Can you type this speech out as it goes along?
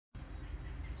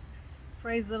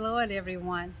Praise the Lord,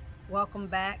 everyone. Welcome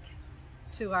back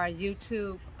to our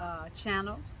YouTube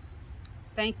channel.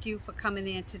 Thank you for coming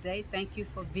in today. Thank you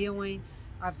for viewing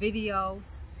our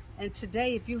videos. And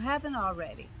today, if you haven't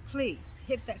already, please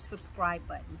hit that subscribe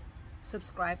button.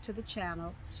 Subscribe to the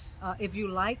channel. If you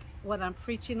like what I'm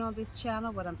preaching on this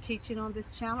channel, what I'm teaching on this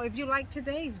channel, if you like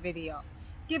today's video,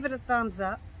 give it a thumbs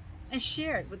up and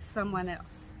share it with someone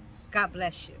else. God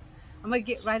bless you. I'm going to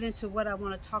get right into what I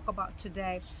want to talk about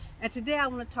today. And today I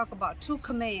want to talk about 2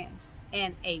 commands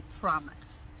and a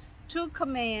promise. 2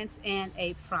 commands and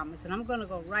a promise. And I'm going to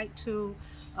go right to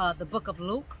the book of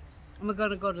Luke. I'm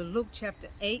going to go to Luke chapter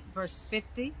 8, verse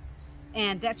 50.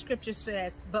 And that scripture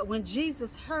says, "But when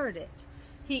Jesus heard it,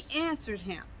 he answered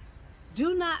him,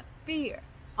 'Do not fear,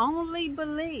 only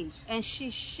believe, and she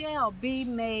shall be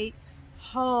made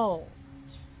whole.'"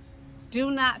 Do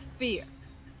not fear,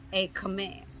 a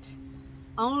command.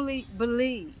 Only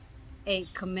believe, a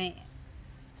command.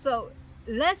 So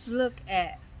let's look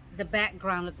at the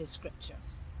background of this scripture.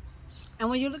 And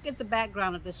when you look at the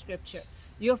background of this scripture,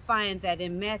 you'll find that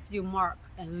in Matthew, Mark,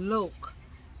 and Luke,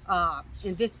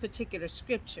 in this particular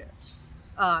scripture,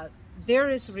 there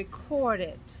is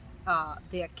recorded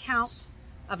the account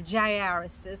of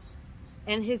Jairus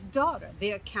and his daughter,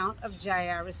 the account of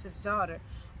Jairus' daughter,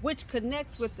 which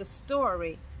connects with the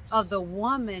story of the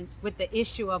woman with the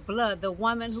issue of blood, the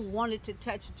woman who wanted to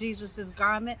touch Jesus's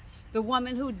garment, the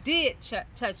woman who did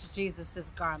touch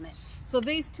Jesus's garment. So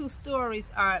these 2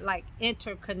 stories are like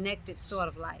interconnected, sort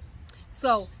of like.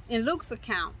 So in Luke's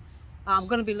account, I'm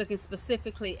going to be looking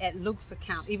specifically at Luke's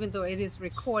account, even though it is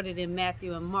recorded in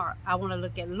Matthew and Mark. I want to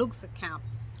look at Luke's account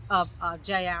of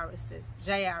Jairus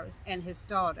and his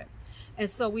daughter. And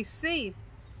so we see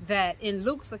that in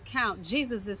Luke's account,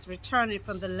 Jesus is returning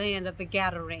from the land of the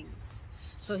Gadarenes.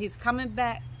 So he's coming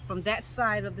back from that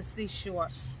side of the seashore,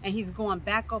 and he's going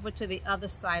back over to the other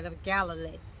side of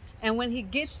Galilee. And when he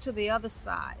gets to the other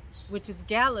side, which is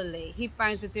Galilee, he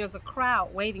finds that there's a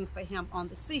crowd waiting for him on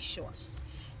the seashore.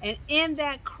 And in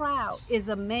that crowd is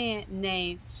a man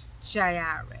named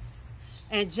Jairus.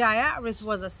 And Jairus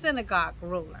was a synagogue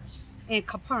ruler in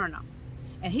Capernaum.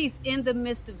 And he's in the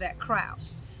midst of that crowd.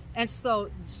 And so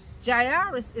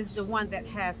Jairus is the one that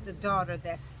has the daughter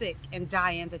that's sick and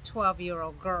dying, the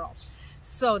 12-year-old girl.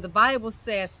 So the Bible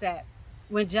says that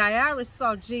when Jairus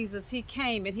saw Jesus, he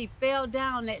came and he fell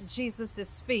down at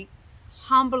Jesus' feet,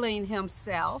 humbling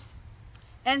himself.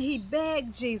 And he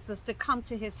begged Jesus to come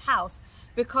to his house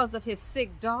because of his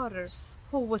sick daughter,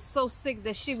 who was so sick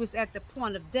that she was at the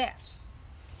point of death.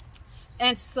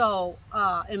 And so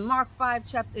in Mark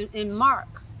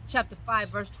chapter 5,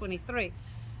 verse 23,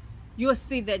 you'll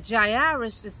see that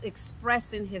Jairus is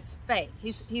expressing his faith.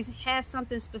 He has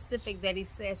something specific that he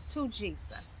says to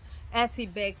Jesus as he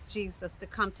begs Jesus to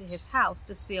come to his house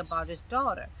to see about his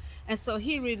daughter. And so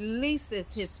he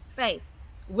releases his faith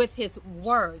with his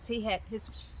words. His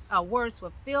words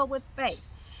were filled with faith.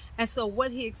 And so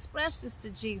what he expresses to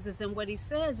Jesus and what he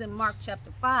says in Mark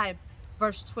chapter 5,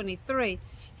 verse 23,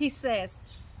 he says,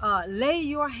 lay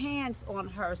your hands on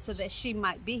her so that she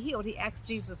might be healed. He asks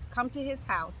Jesus, come to his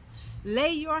house,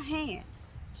 lay your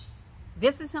hands.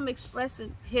 This is him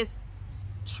expressing his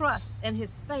trust and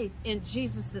his faith in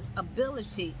Jesus's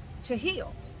ability to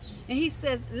heal. And he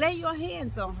says, lay your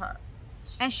hands on her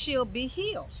and she'll be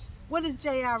healed. What is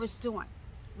Jairus doing?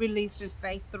 Releasing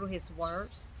faith through his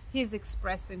words. He's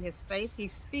expressing his faith.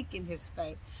 He's speaking his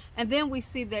faith. And then we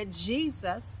see that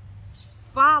Jesus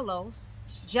follows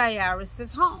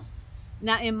Jairus' home.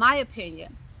 Now, in my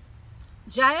opinion,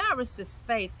 Jairus'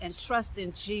 faith and trust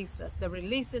in Jesus, the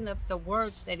releasing of the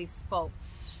words that he spoke,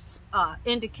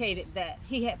 indicated that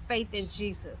he had faith in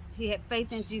Jesus. He had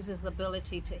faith in Jesus'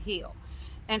 ability to heal.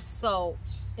 And so,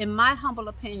 in my humble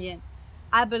opinion,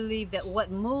 I believe that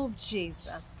what moved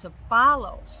Jesus to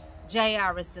follow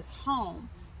Jairus' home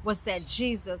was that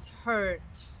Jesus heard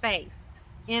faith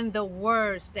in the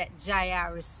words that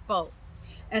Jairus spoke.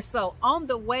 And so on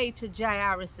the way to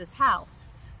Jairus' house,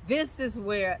 this is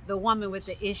where the woman with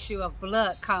the issue of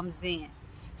blood comes in.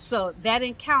 So that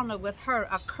encounter with her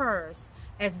occurs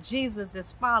as Jesus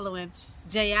is following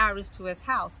Jairus to his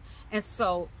house. And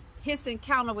so his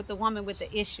encounter with the woman with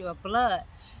the issue of blood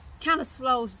kind of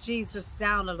slows Jesus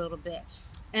down a little bit.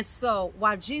 And so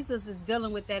while Jesus is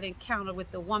dealing with that encounter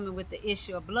with the woman with the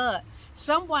issue of blood,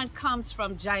 someone comes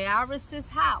from Jairus'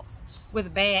 house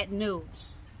with bad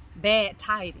news, bad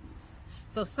tidings.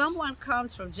 So someone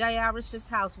comes from Jairus'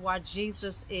 house while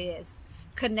Jesus is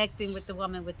connecting with the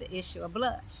woman with the issue of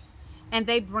blood. And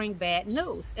they bring bad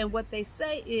news. And what they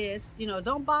say is,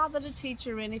 don't bother the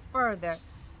teacher any further.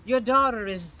 Your daughter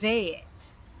is dead.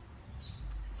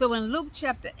 So in Luke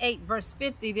chapter 8, verse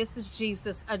 50, this is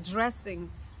Jesus addressing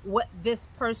what this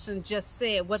person just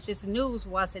said, what this news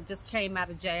was that just came out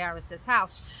of Jairus'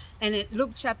 house. And in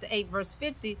Luke chapter 8, verse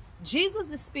 50, Jesus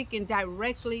is speaking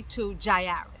directly to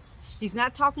Jairus. He's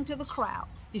not talking to the crowd.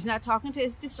 He's not talking to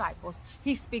his disciples.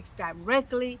 He speaks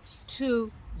directly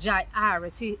to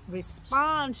Jairus. He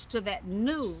responds to that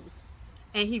news,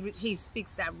 and he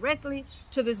speaks directly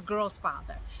to this girl's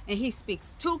father. And he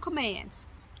speaks 2 commands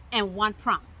and 1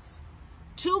 promise.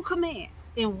 2 commands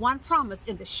in 1 promise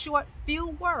in the short few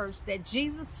words that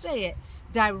Jesus said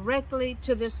directly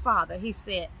to this father. He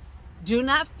said, do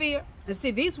not fear. And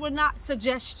see, these were not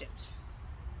suggestions.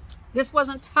 This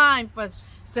wasn't time for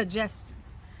suggestions.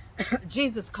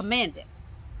 Jesus commanded,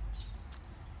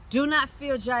 do not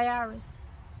fear, Jairus,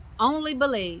 only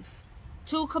believe.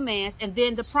 2 commands, and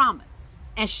then the promise,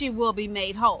 and she will be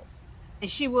made whole, and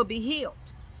she will be healed.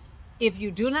 If you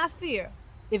do not fear,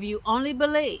 if you only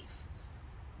believe,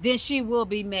 then she will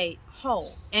be made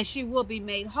whole, and she will be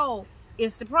made whole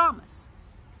is the promise.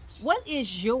 What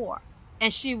is your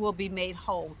and she will be made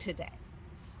whole today?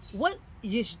 What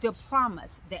is the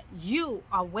promise that you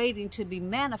are waiting to be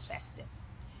manifested?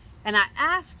 And I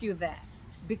ask you that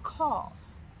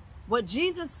because what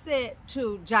Jesus said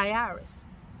to Jairus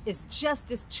is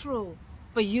just as true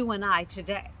for you and I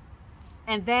today.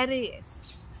 And that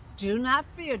is, do not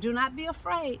fear, do not be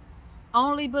afraid,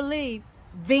 only believe,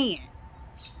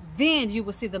 then you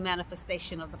will see the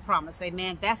manifestation of the promise.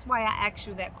 Amen. That's why I asked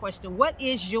you that question. What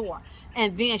is your,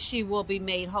 and then she will be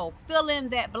made whole? Fill in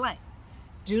that blank.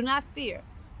 Do not fear,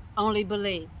 only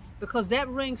believe, because that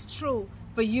rings true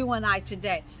for you and I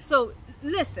today. So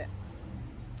listen,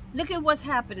 look at what's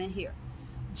happening here.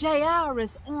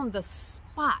 Jairus on the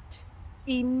spot,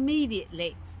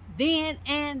 immediately, then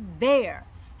and there,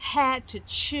 had to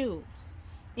choose.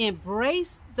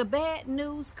 Embrace the bad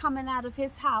news coming out of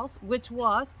his house, which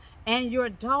was, and your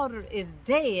daughter is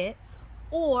dead,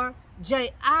 or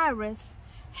Jairus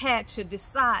had to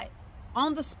decide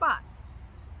on the spot,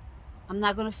 I'm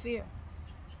not going to fear.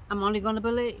 I'm only going to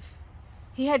believe.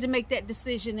 He had to make that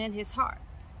decision in his heart.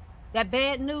 That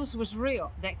bad news was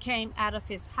real that came out of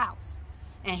his house.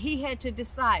 And he had to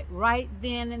decide right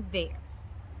then and there,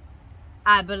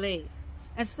 I believe.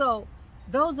 And so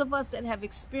those of us that have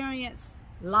experienced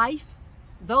life,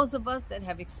 those of us that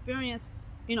have experienced,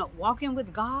 walking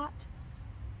with God,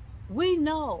 we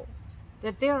know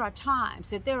that there are times,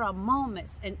 that there are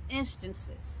moments and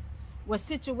instances where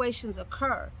situations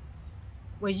occur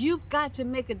where you've got to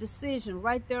make a decision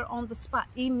right there on the spot,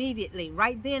 immediately,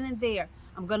 right then and there.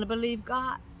 I'm going to believe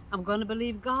God. I'm going to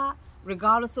believe God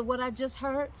regardless of what I just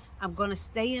heard. I'm going to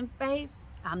stay in faith.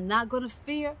 I'm not going to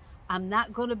fear. I'm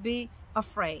not going to be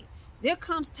afraid. There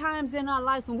comes times in our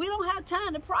lives when we don't have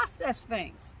time to process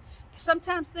things.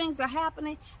 Sometimes things are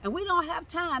happening and we don't have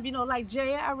time, like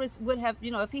Jairus would have,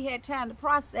 if he had time to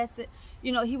process it,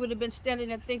 he would have been standing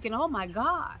there thinking, oh my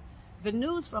God, the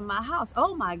news from my house,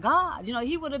 oh my God.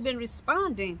 He would have been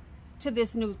responding to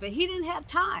this news, but he didn't have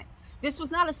time. This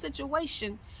was not a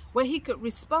situation where he could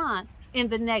respond in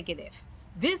the negative.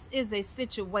 This is a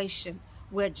situation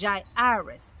where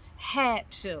Jairus had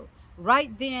to,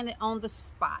 right then and on the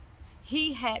spot,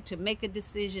 he had to make a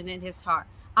decision in his heart.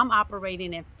 I'm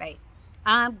operating in faith.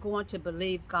 I'm going to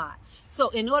believe God. So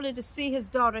in order to see his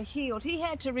daughter healed, he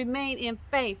had to remain in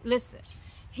faith. Listen,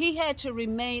 he had to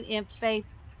remain in faith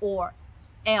or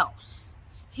else.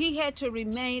 He had to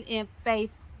remain in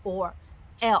faith or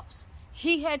else.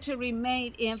 He had to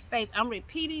remain in faith. I'm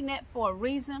repeating that for a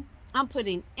reason. I'm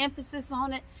putting emphasis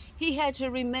on it. He had to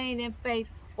remain in faith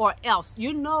or else.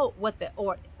 You know what the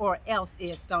or else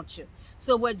is, don't you?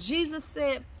 So what Jesus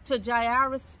said to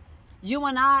Jairus, you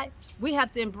and I, we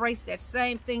have to embrace that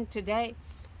same thing today.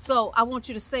 So I want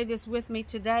you to say this with me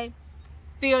today.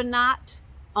 Fear not,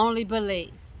 only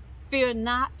believe. Fear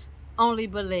not, only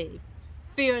believe.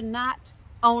 Fear not,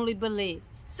 only believe.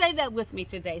 Say that with me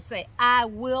today. Say, I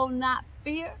will not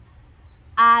fear.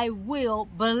 I will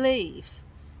believe.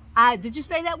 Did you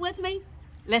say that with me?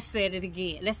 Let's say it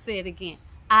again. Let's say it again.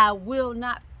 I will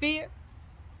not fear.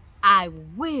 I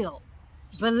will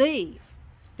believe.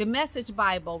 The Message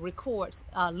Bible records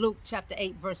Luke chapter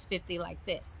 8, verse 50 like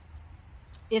this.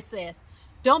 It says,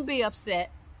 don't be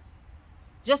upset.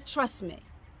 Just trust me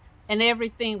and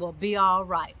everything will be all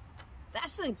right.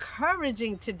 That's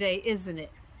encouraging today, isn't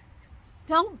it?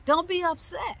 Don't be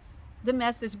upset. The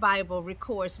Message Bible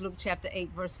records Luke chapter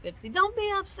 8, verse 50. Don't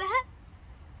be upset.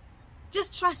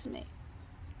 Just trust me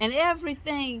and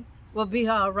everything will be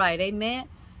all right. Amen.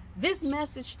 This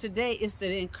message today is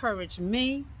to encourage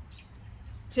me,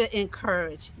 to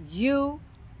encourage you,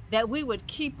 that we would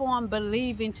keep on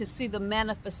believing to see the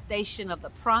manifestation of the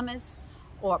promise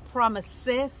or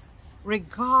promises,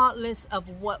 regardless of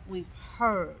what we've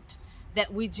heard,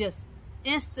 that we just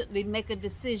instantly make a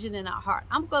decision in our heart.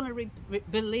 I'm going to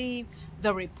believe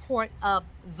the report of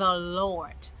the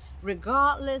Lord,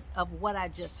 regardless of what I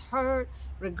just heard,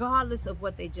 regardless of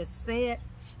what they just said.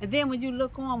 And then when you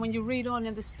look on, when you read on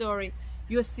in the story,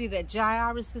 you'll see that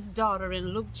Jairus' daughter in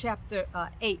Luke chapter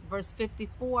 8, verse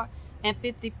 54 and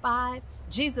 55,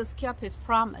 Jesus kept his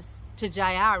promise to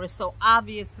Jairus. So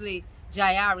obviously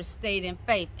Jairus stayed in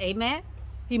faith. Amen.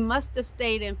 He must have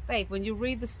stayed in faith. When you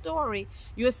read the story,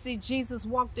 you'll see Jesus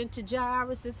walked into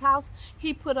Jairus' house.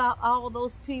 He put out all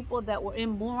those people that were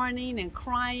in mourning and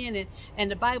crying. And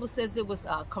the Bible says it was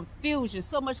confusion,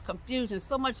 so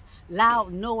much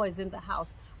loud noise in the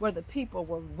house where the people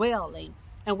were wailing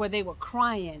and where they were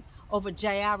crying over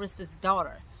Jairus'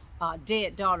 daughter,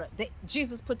 dead daughter.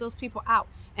 Jesus put those people out,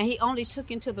 and he only took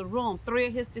into the room 3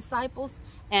 of his disciples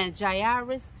and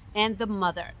Jairus and the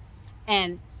mother.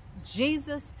 And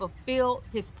Jesus fulfilled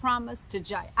his promise to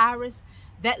Jairus.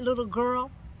 That little girl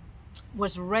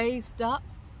was raised up.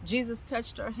 Jesus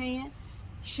touched her hand.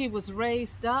 She was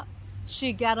raised up.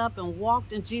 She got up and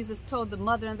walked, and Jesus told the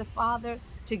mother and the father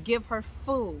to give her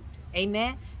food.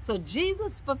 Amen. So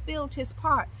Jesus fulfilled his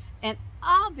part. And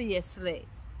obviously,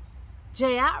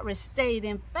 Jairus stayed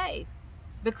in faith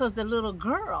because the little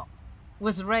girl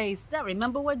was raised up.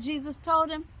 Remember what Jesus told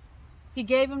him? He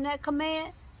gave him that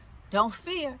command. Don't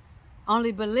fear,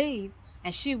 only believe,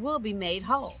 and she will be made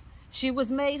whole. She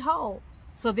was made whole,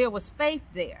 so there was faith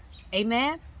there.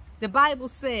 Amen. The Bible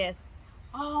says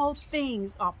all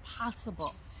things are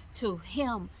possible to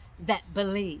him that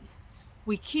believe.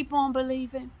 We keep on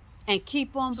believing and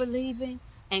keep on believing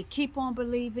and keep on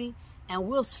believing, and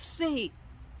we'll see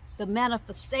the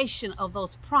manifestation of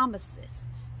those promises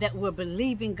that we're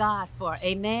believing God for.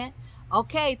 Amen.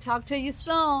 Okay, talk to you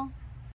soon.